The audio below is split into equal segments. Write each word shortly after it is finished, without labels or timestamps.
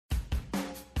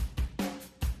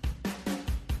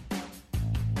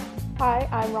Hi,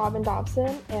 I'm Robin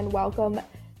Dobson, and welcome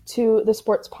to the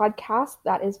Sports Podcast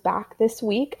that is back this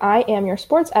week. I am your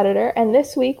sports editor, and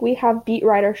this week we have beat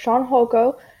writer Sean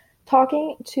Holko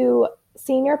talking to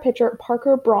senior pitcher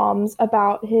Parker Brahms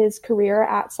about his career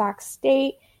at Sac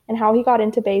State and how he got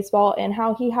into baseball and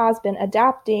how he has been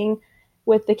adapting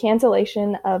with the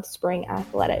cancellation of spring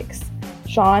athletics.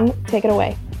 Sean, take it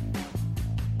away.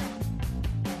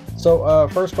 So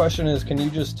first question is, can you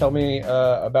just tell me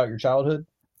about your childhood?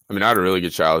 I mean, I had a really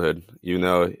good childhood, even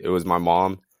though it was my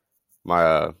mom.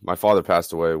 My father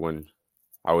passed away when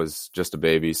I was just a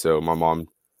baby, so my mom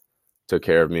took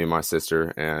care of me and my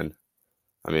sister, and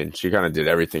I mean, she kind of did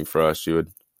everything for us. She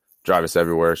would drive us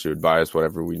everywhere. She would buy us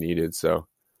whatever we needed. So,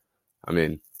 I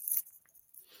mean,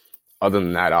 other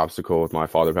than that obstacle with my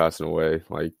father passing away,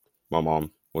 like, my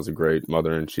mom was a great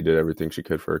mother, and she did everything she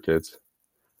could for her kids.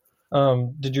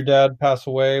 Did your dad pass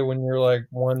away when you were like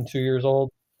 1-2 years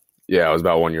old? Yeah, I was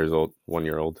about 1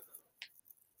 year old.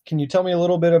 Can you tell me a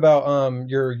little bit about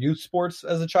your youth sports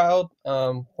as a child,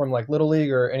 from like Little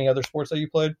League or any other sports that you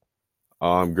played?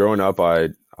 Growing up, I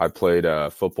played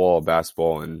football,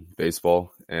 basketball, and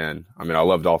baseball, and I mean, I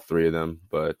loved all three of them,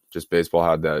 but just baseball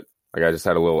had that, like, I just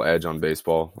had a little edge on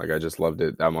baseball. Like, I just loved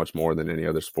it that much more than any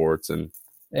other sports. And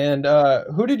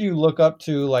who did you look up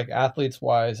to, like,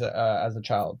 athletes-wise, as a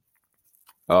child?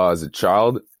 As a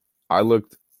child,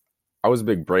 I was a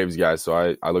big Braves guy,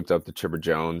 so I looked up to Chipper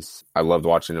Jones. I loved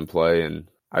watching him play, and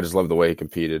I just loved the way he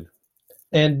competed.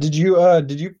 And did you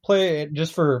play,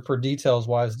 just for details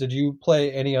wise, did you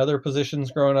play any other positions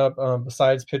growing up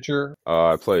besides pitcher?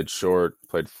 I played short,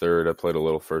 played third. I played a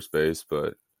little first base,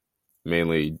 but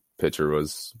mainly pitcher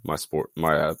was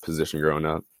my position growing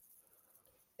up.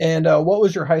 And what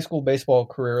was your high school baseball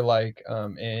career like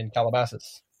in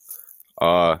Calabasas?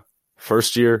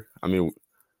 First year, I mean,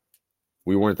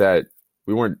 we weren't,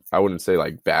 I wouldn't say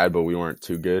like bad, but we weren't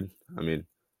too good. I mean,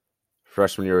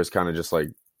 freshman year was kind of just like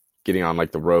getting on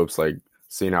like the ropes, like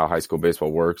seeing how high school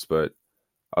baseball works. But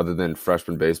other than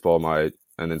freshman baseball,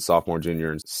 and then sophomore,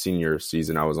 junior, and senior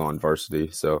season, I was on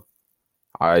varsity. So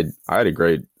I had a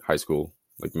great high school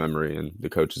like memory, and the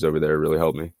coaches over there really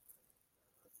helped me.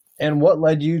 And what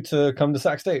led you to come to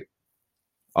Sac State?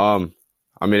 I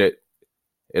mean,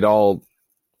 it all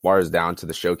wires down to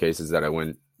the showcases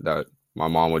that my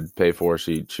mom would pay for.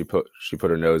 She put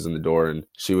her nose in the door, and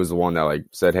she was the one that like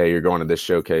said, "Hey, you're going to this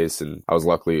showcase." And I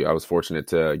was fortunate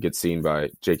to get seen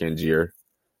by Jake Angier,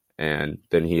 and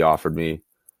then he offered me,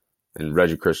 and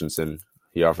Reggie Christensen,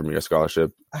 he offered me a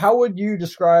scholarship. How would you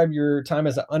describe your time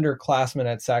as an underclassman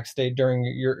at Sac State during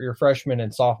your freshman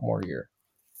and sophomore year?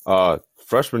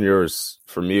 Freshman year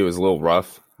for me, it was a little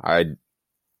rough. I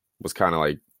was kind of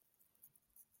like,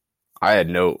 I had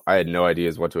no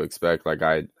ideas what to expect. Like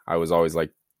I was always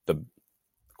like the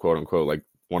quote unquote like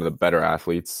one of the better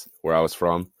athletes where I was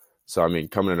from. So I mean,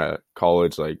 coming into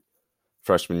college, like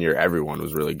freshman year, everyone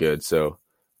was really good. So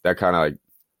that kind of like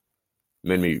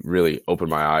made me really open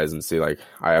my eyes and see like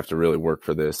I have to really work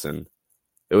for this. And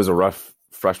it was a rough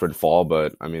freshman fall,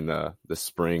 but I mean the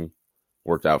spring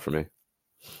worked out for me.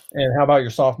 And how about your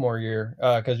sophomore year?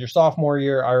 Because your sophomore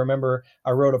year, I remember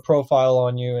I wrote a profile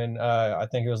on you, and I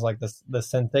think it was like the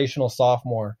sensational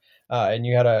sophomore, and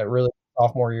you had a really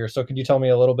sophomore year. So could you tell me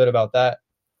a little bit about that?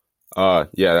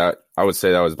 Yeah, I would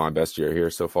say that was my best year here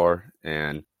so far,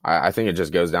 and I think it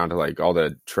just goes down to like all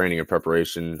the training and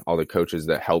preparation, all the coaches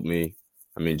that helped me.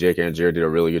 I mean, Jake Angier did a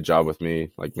really good job with me,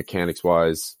 like mechanics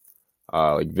wise,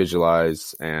 like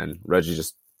visualize, and Reggie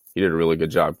he did a really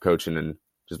good job coaching and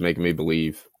just making me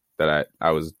believe that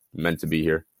I was meant to be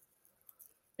here.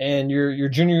 And your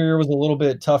junior year was a little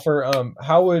bit tougher.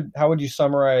 How would you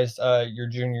summarize your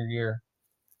junior year?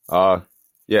 Yeah,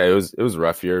 it was a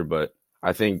rough year, but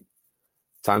I think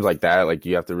times like that, like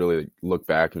you have to really look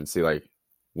back and see like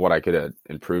what I could have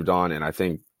improved on. And I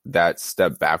think that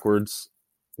step backwards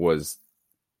was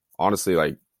honestly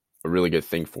like a really good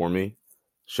thing for me.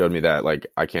 Showed me that like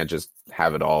I can't just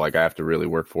have it all. Like I have to really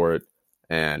work for it.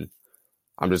 And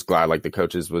I'm just glad like the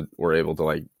coaches were able to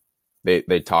like they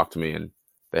talked to me and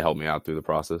they helped me out through the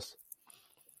process.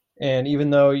 And even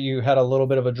though you had a little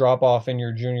bit of a drop off in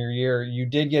your junior year, you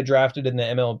did get drafted in the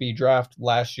MLB draft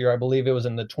last year. I believe it was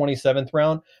in the 27th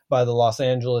round by the Los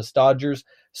Angeles Dodgers.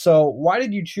 So why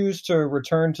did you choose to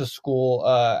return to school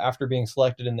after being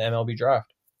selected in the MLB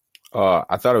draft?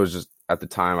 I thought it was just at the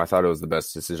time, I thought it was the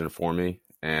best decision for me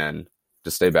and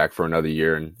to stay back for another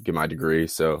year and get my degree.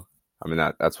 So, I mean,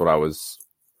 that's what was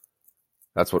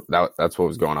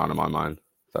going on in my mind.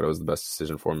 I thought it was the best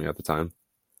decision for me at the time.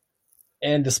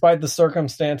 And despite the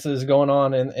circumstances going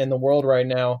on in the world right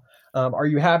now, Are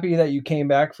you happy that you came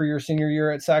back for your senior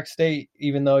year at Sac State,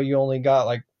 even though you only got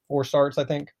like 4 starts, I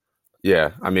think?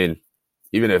 Yeah, I mean,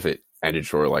 even if it ended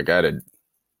short, like I had a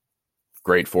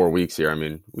great 4 weeks here. I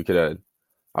mean, we could have.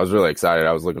 I was really excited.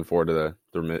 I was looking forward to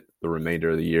the remainder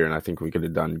of the year, and I think we could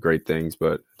have done great things.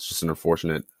 But it's just an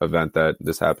unfortunate event that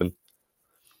this happened.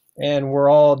 And we're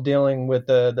all dealing with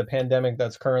the pandemic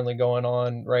that's currently going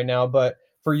on right now. But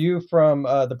for you, from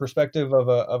the perspective of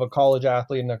a college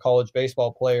athlete and a college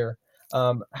baseball player,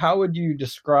 how would you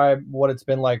describe what it's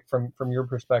been like from your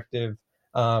perspective,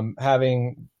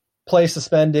 having play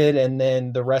suspended and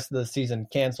then the rest of the season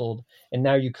canceled, and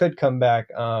now you could come back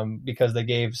because they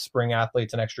gave spring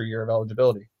athletes an extra year of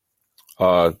eligibility?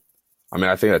 I mean,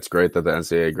 I think that's great that the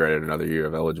NCAA granted another year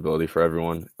of eligibility for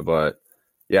everyone, but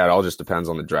yeah, it all just depends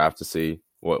on the draft to see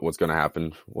what's going to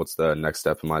happen. What's the next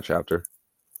step in my chapter?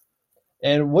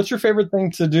 And what's your favorite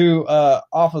thing to do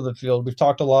off of the field? We've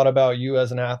talked a lot about you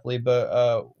as an athlete,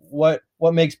 but what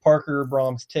makes Parker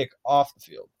Brahms tick off the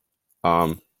field?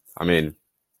 I mean,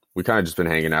 we kind of just been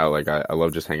hanging out. Like I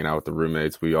love just hanging out with the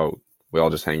roommates. We all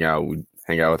just hang out. We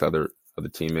hang out with other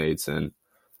teammates and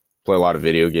play a lot of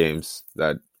video games.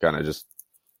 That kind of just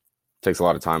takes a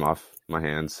lot of time off my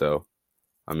hands. So,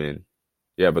 I mean,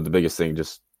 yeah, but the biggest thing,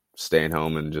 just staying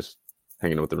home and just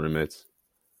hanging out with the roommates.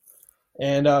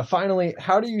 And finally,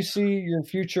 how do you see your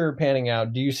future panning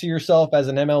out? Do you see yourself as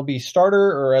an MLB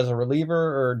starter or as a reliever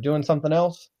or doing something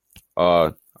else?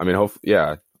 I mean,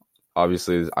 yeah.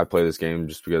 Obviously, I play this game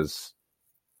just because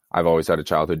I've always had a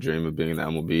childhood dream of being in the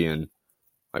MLB, and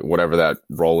like whatever that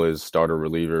role is, starter,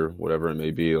 reliever, whatever it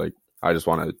may be, like I just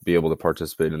want to be able to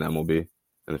participate in the MLB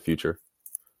in the future.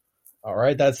 All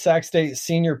right, that's Sac State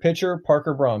senior pitcher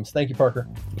Parker Brahms. Thank you, Parker.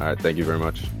 All right, thank you very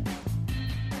much.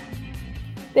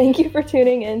 Thank you for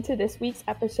tuning in to this week's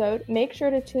episode. Make sure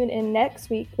to tune in next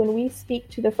week when we speak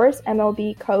to the first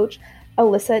MLB coach,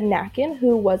 Alyssa Nacken,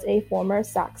 who was a former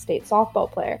Sac State softball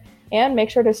player. And make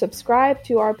sure to subscribe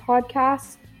to our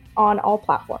podcast on all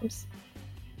platforms.